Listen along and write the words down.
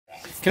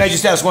Can I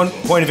just ask one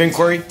point of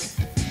inquiry?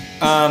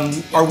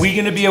 Are we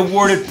going to be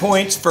awarded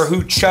points for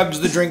who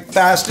chugs the drink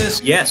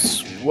fastest?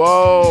 Yes.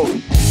 Whoa.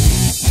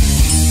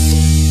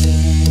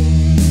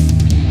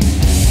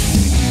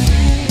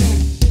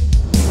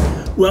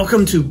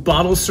 Welcome to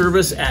Bottle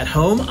Service at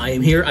Home. I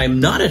am here. I'm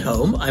not at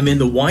home. I'm in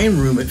the wine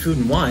room at Food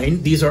and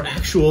Wine. These are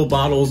actual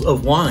bottles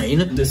of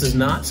wine. This is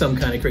not some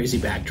kind of crazy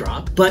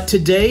backdrop. But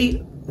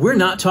today, we're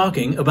not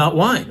talking about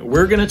wine.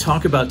 We're going to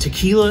talk about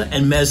tequila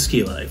and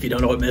mezquila. If you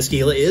don't know what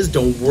mezquila is,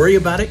 don't worry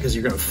about it because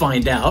you're going to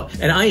find out.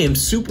 And I am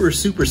super,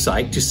 super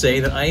psyched to say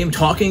that I am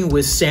talking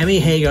with Sammy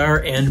Hagar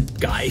and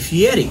Guy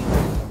Fieri.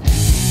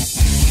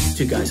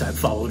 Two guys I've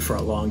followed for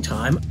a long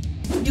time.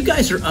 You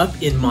guys are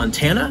up in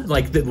Montana,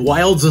 like the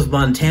wilds of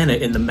Montana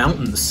in the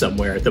mountains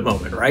somewhere at the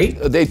moment, right?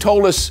 They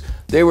told us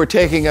they were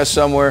taking us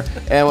somewhere,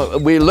 and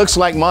it looks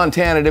like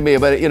Montana to me,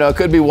 but you know, it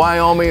could be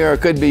Wyoming or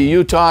it could be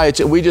Utah.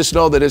 We just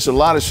know that it's a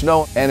lot of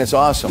snow and it's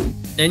awesome.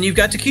 And you've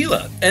got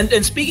tequila.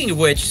 And speaking of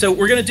which, so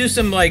we're gonna do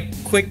some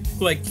quick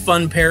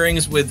fun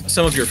pairings with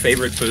some of your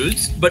favorite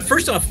foods. But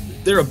first off,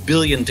 there are a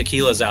billion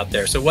tequilas out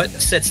there. So what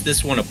sets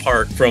this one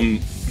apart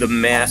from the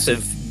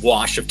massive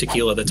wash of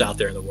tequila that's out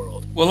there in the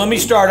world? Well, let me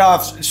start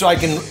off so I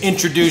can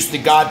introduce the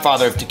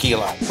godfather of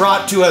tequila,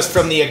 brought to us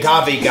from the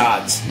agave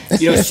gods.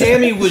 You know,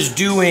 Sammy was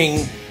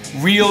doing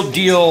real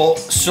deal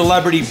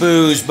celebrity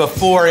booze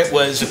before it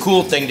was a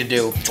cool thing to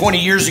do. 20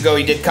 years ago,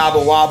 he did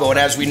Cabo Wabo, and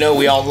as we know,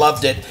 we all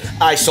loved it.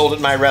 I sold it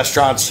in my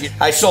restaurants.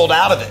 I sold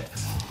out of it.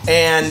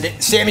 And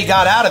Sammy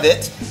got out of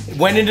it,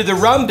 went into the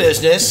rum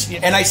business,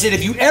 and I said,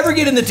 if you ever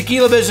get in the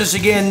tequila business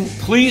again,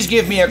 please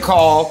give me a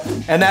call.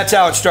 And that's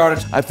how it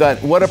started. I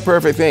thought, what a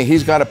perfect thing.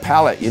 He's got a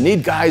palate. You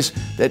need guys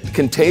that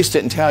can taste it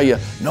and tell you,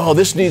 no,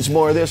 this needs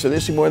more of this or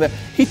this needs more of that.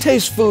 He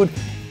tastes food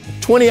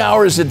 20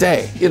 hours a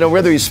day. You know,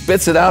 whether he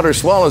spits it out or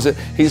swallows it,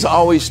 he's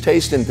always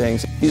tasting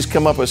things. He's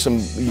come up with some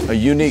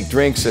unique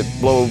drinks that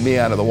blow me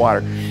out of the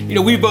water. You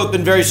know, we've both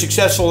been very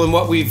successful in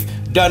what we've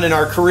done in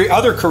our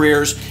other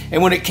careers,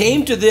 and when it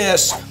came to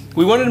this,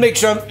 we wanted to make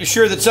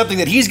sure that something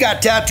that he's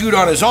got tattooed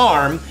on his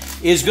arm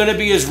is going to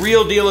be as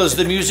real deal as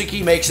the music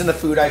he makes and the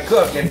food I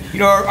cook. And you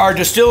know, our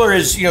distiller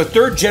is, you know,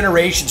 third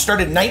generation,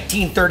 started in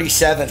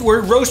 1937.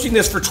 We're roasting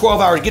this for 12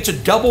 hours, gets a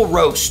double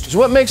roast. So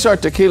what makes our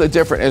tequila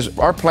different is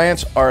our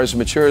plants are as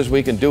mature as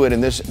we can do it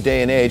in this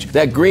day and age.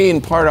 That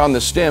green part on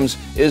the stems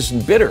is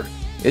bitter.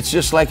 It's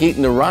just like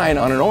eating the rind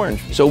on an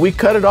orange. So we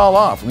cut it all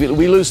off. We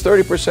lose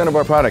 30% of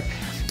our product.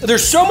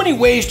 There's so many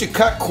ways to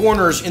cut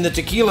corners in the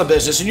tequila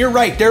business, and you're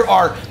right, there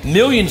are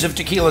millions of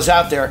tequilas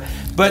out there,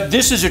 but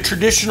this is a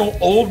traditional,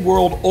 old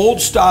world, old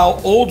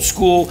style, old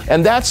school.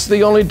 And that's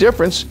the only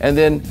difference, and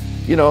then,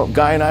 you know,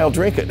 Guy and I will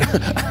drink it.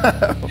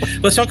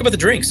 Let's talk about the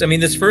drinks. I mean,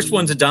 this first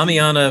one's a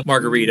Damiana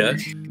margarita.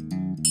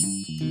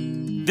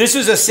 This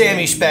is a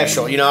Sammy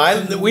special. You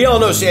know, we all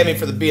know Sammy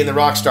for being the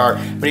rock star,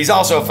 but he's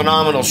also a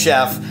phenomenal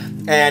chef.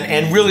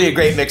 And really a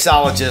great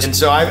mixologist, and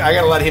so I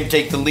gotta let him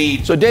take the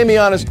lead. So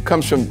Damiana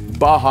comes from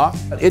Baja.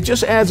 It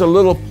just adds a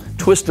little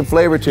twist of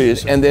flavor to you,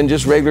 and then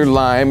just regular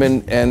lime,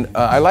 and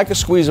I like a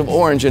squeeze of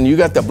orange, and you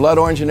got the blood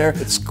orange in there.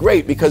 It's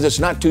great because it's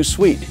not too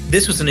sweet.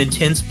 This was an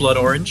intense blood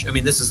orange. I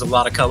mean, this is a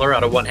lot of color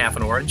out of 1/2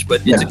 an orange,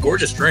 but it's a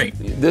gorgeous drink.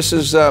 This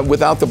is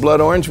without the blood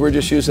orange. We're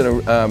just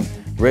using a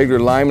regular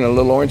lime and a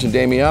little orange in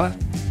Damiana.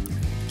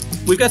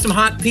 We've got some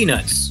hot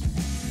peanuts.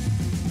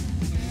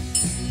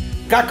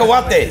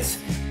 Cacahuates.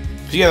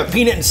 So you have a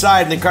peanut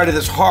inside and then kind of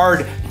this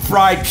hard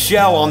fried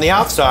shell on the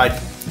outside.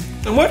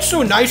 And what's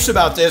so nice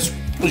about this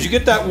is you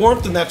get that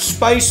warmth and that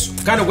spice,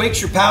 kind of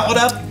wakes your palate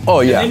up.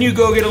 Oh yeah. And then you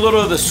go get a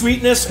little of the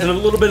sweetness and a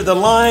little bit of the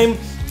lime.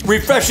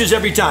 Refreshes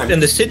every time.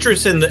 And the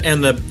citrus and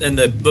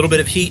the little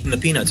bit of heat in the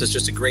peanuts is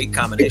just a great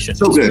combination.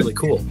 So it's good. Really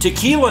cool.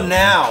 Tequila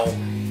now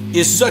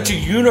is such a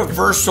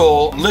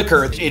universal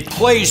liquor. It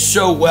plays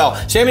so well.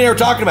 Sammy and I were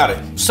talking about it.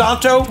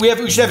 Santo, we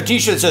should have a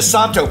t-shirt that says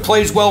Santo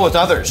plays well with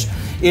others.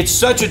 It's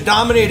such a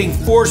dominating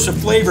force of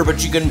flavor,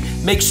 but you can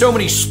make so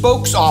many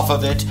spokes off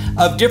of it,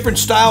 of different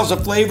styles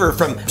of flavor,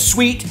 from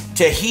sweet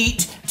to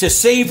heat to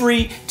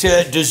savory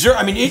to dessert.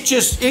 I mean,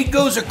 it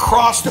goes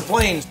across the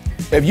plains.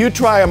 If you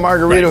try a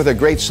margarita with a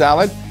great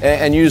salad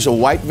and use a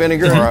white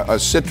vinegar or a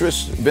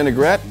citrus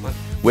vinaigrette,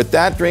 with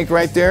that drink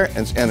right there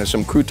and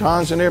some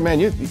croutons in there, man,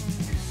 you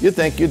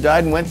think you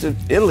died and went to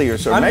Italy or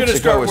so,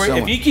 Mexico or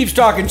something. If he keeps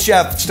talking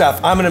chef stuff,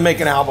 I'm gonna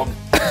make an album.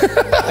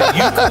 A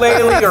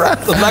ukulele or an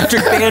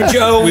electric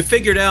banjo. We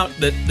figured out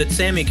that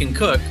Sammy can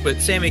cook,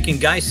 but Sammy, can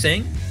Guy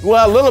sing?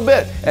 Well, a little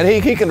bit. And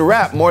he can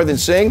rap more than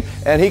sing,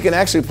 and he can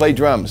actually play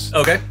drums.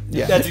 Okay.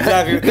 Yeah. That's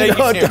exactly what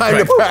You know, time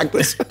to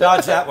practice.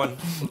 Dodge that one.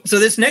 So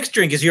this next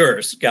drink is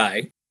yours,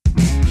 Guy.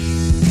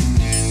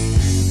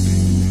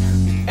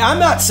 I'm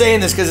not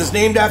saying this because it's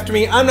named after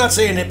me. I'm not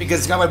saying it because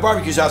it's got my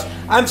barbecue sauce.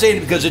 I'm saying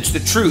it because it's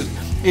the truth.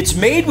 It's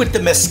made with the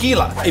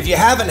Mezquila. If you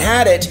haven't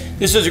had it,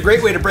 this is a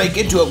great way to break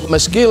into it.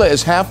 Mezquila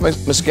is half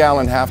mezcal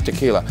and half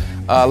tequila.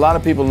 A lot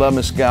of people love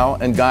mezcal,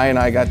 and Guy and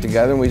I got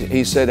together, and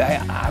he said, hey,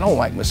 I don't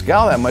like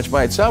mezcal that much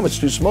by itself. It's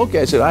too smoky.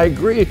 I said, I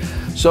agree.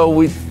 So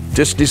we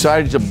just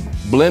decided to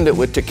blend it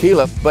with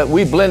tequila, but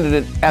we blended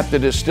it at the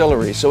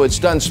distillery, so it's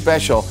done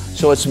special,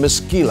 so it's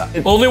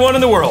Mezquila. Only one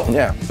in the world.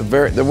 Yeah,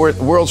 the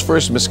world's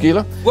first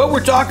Mezquila. What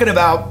we're talking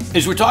about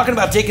is we're talking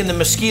about taking the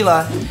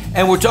Mezquila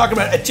and we're talking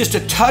about just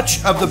a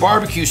touch of the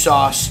barbecue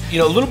sauce, you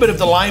know, a little bit of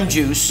the lime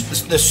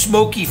juice, the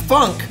smoky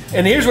funk.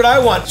 And here's what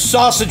I want,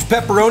 sausage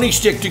pepperoni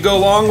stick to go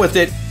along with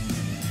it.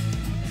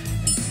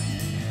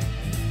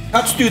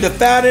 Cuts through the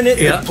fat in it,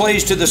 it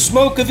plays to the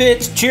smoke of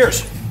it.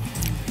 Cheers.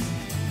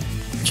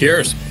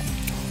 Cheers.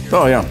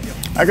 Oh yeah,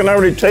 I can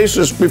already taste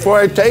this before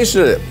I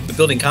tasted it.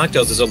 Building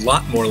cocktails is a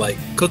lot more like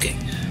cooking.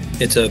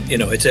 It's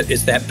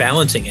it's that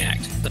balancing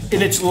act.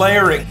 And it's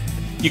layering.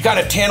 You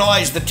gotta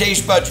tantalize the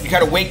taste buds. You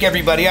gotta wake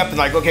everybody up and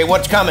like, okay,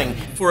 what's coming?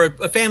 For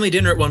a family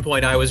dinner at one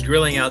point, I was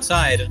grilling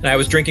outside and I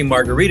was drinking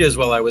margaritas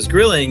while I was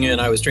grilling,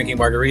 and I was drinking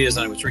margaritas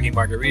and I was drinking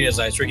margaritas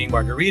and I was drinking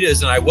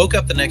margaritas, and I woke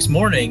up the next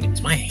morning,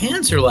 my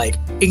hands are like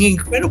in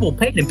incredible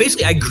pain. And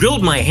basically I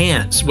grilled my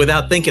hands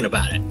without thinking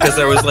about it because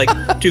I was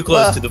like too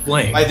close to the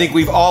flame. I think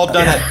we've all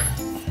done it.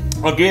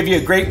 I'll give you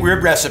a great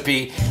rib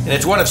recipe, and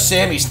it's one of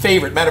Sammy's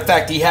favorite. Matter of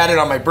fact, he had it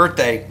on my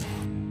birthday.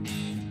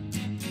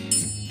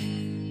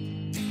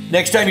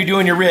 Next time you're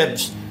doing your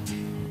ribs,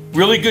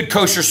 really good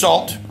kosher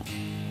salt,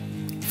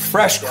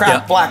 fresh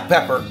cracked black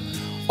pepper,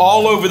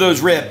 all over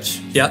those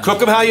ribs. Cook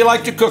them how you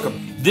like to cook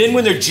them. Then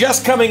when they're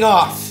just coming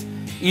off,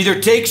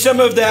 either take some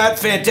of that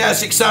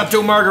fantastic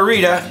Santo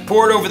margarita,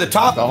 pour it over the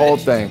top The of whole it.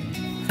 thing.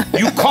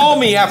 You call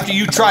me after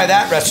you try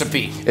that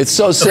recipe. It's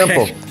so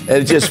simple, and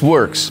it just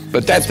works.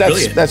 But that's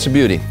the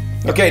beauty.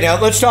 Okay, now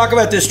let's talk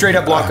about this straight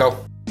up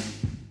Blanco.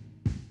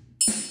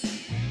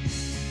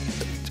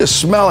 Just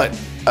smell it.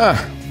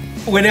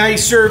 When I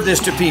serve this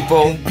to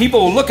people,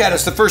 people will look at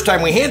us the first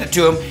time we hand it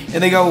to them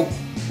and they go,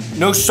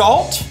 no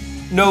salt,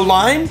 no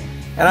lime.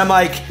 And I'm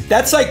like,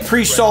 that's like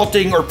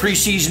pre-salting or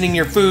pre-seasoning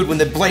your food when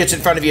the plate's in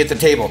front of you at the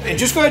table. And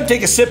just go ahead and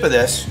take a sip of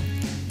this.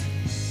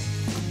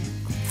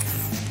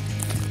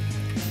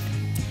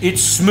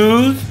 It's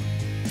smooth,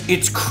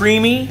 it's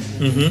creamy,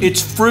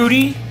 it's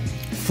fruity.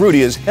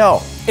 Fruity as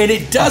hell. And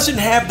it doesn't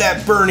have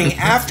that burning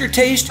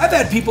aftertaste. I've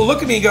had people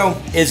look at me and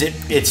go,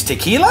 it's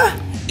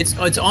tequila?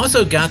 It's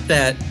also got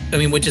that, I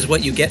mean, which is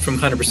what you get from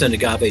 100%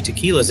 agave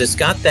tequilas. It's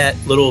got that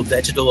little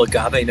vegetal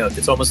agave note.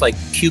 It's almost like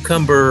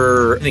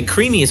cucumber. I mean,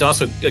 creamy is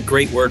also a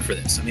great word for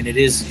this. I mean,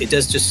 it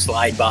does just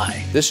slide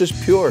by. This is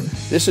pure.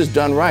 This is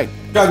done right.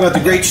 Talk about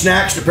the great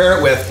snacks to pair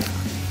it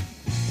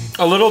with.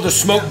 A little of the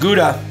smoked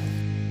Gouda.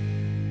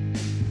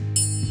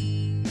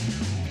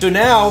 So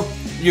now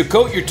you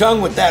coat your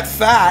tongue with that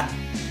fat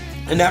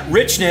and that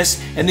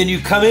richness, and then you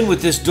come in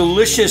with this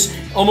delicious,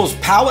 almost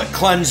palate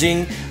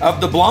cleansing of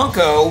the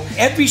Blanco.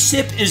 Every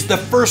sip is the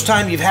first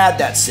time you've had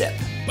that sip.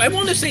 I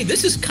want to say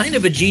this is kind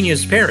of a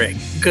genius pairing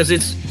because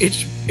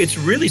it's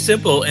really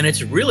simple and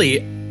it's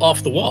really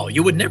off the wall.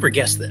 You would never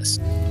guess this.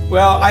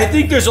 Well, I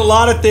think there's a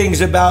lot of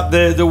things about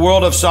the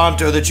world of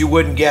Santo that you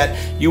wouldn't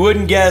get. You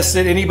wouldn't guess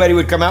that anybody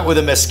would come out with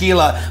a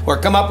Mezquila or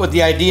come up with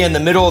the idea in the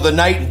middle of the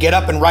night and get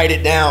up and write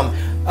it down.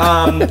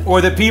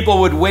 Or that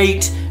people would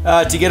wait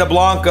to get a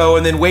Blanco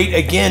and then wait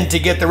again to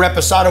get the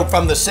Reposado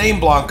from the same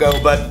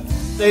Blanco. But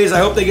I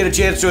hope they get a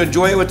chance to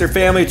enjoy it with their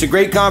family. It's a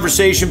great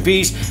conversation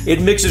piece.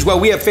 It mixes well.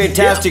 We have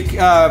fantastic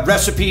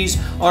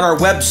recipes on our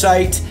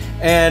website.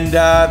 And,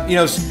 you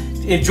know,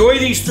 enjoy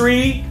these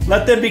three.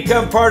 Let them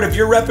become part of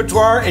your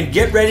repertoire and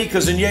get ready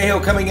because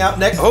Añejo coming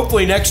out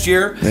hopefully next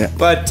year. Yeah.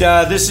 But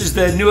this is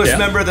the newest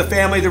member of the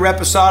family, the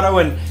Reposado.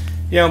 And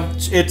you know,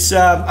 it's.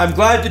 I'm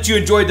glad that you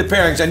enjoyed the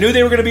pairings. I knew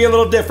they were going to be a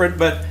little different,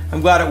 but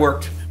I'm glad it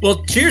worked.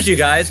 Well, cheers, you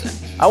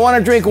guys. I want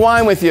to drink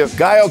wine with you.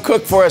 Guy will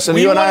cook for us, and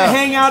We you and want I. to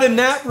hang out in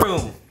that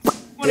room. We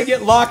want to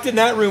get locked in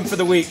that room for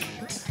the week.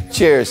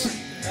 Cheers.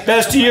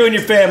 Best to you and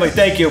your family.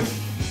 Thank you.